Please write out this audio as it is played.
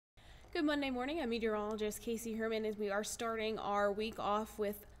Good Monday morning. I'm meteorologist Casey Herman as we are starting our week off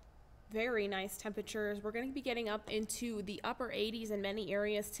with very nice temperatures. We're going to be getting up into the upper 80s in many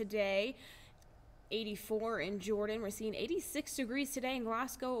areas today. 84 in Jordan. We're seeing 86 degrees today in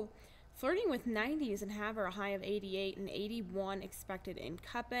Glasgow, flirting with 90s in Havre, a high of 88 and 81 expected in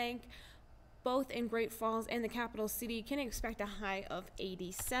Cutbank. Both in Great Falls and the capital city can expect a high of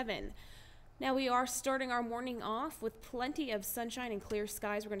 87. Now we are starting our morning off with plenty of sunshine and clear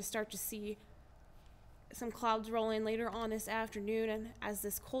skies. We're going to start to see some clouds roll in later on this afternoon, and as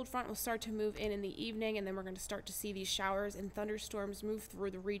this cold front will start to move in the evening, and then we're going to start to see these showers and thunderstorms move through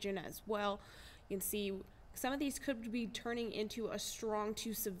the region as well. You can see some of these could be turning into a strong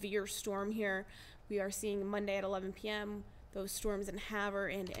to severe storm here. We are seeing Monday at 11 p.m. those storms in Havre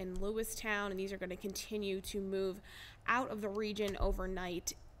and in Lewistown, and these are going to continue to move out of the region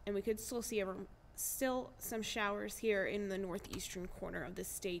overnight. And we could still see some showers here in the northeastern corner of the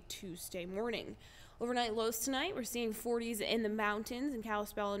state Tuesday morning. Overnight lows tonight, we're seeing 40s in the mountains in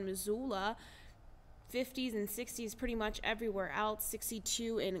Kalispell and Missoula, 50s and 60s pretty much everywhere else,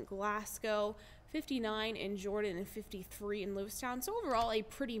 62 in Glasgow, 59 in Jordan, and 53 in Lewistown. So overall, a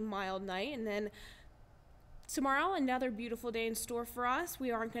pretty mild night. And then tomorrow, another beautiful day in store for us.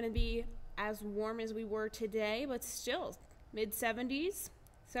 We aren't going to be as warm as we were today, but still mid-70s.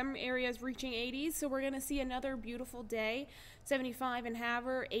 Some areas reaching 80s, so we're going to see another beautiful day. 75 in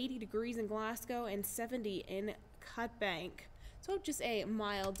Havre, 80 degrees in Glasgow, and 70 in Cutbank. So just a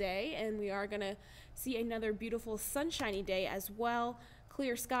mild day, and we are going to see another beautiful sunshiny day as well.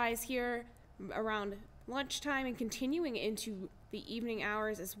 Clear skies here around lunchtime and continuing into the evening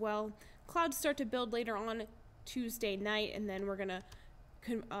hours as well. Clouds start to build later on Tuesday night, and then we're going to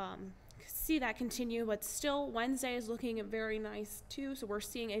see that continue, but still Wednesday is looking very nice too, so we're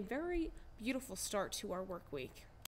seeing a very beautiful start to our work week.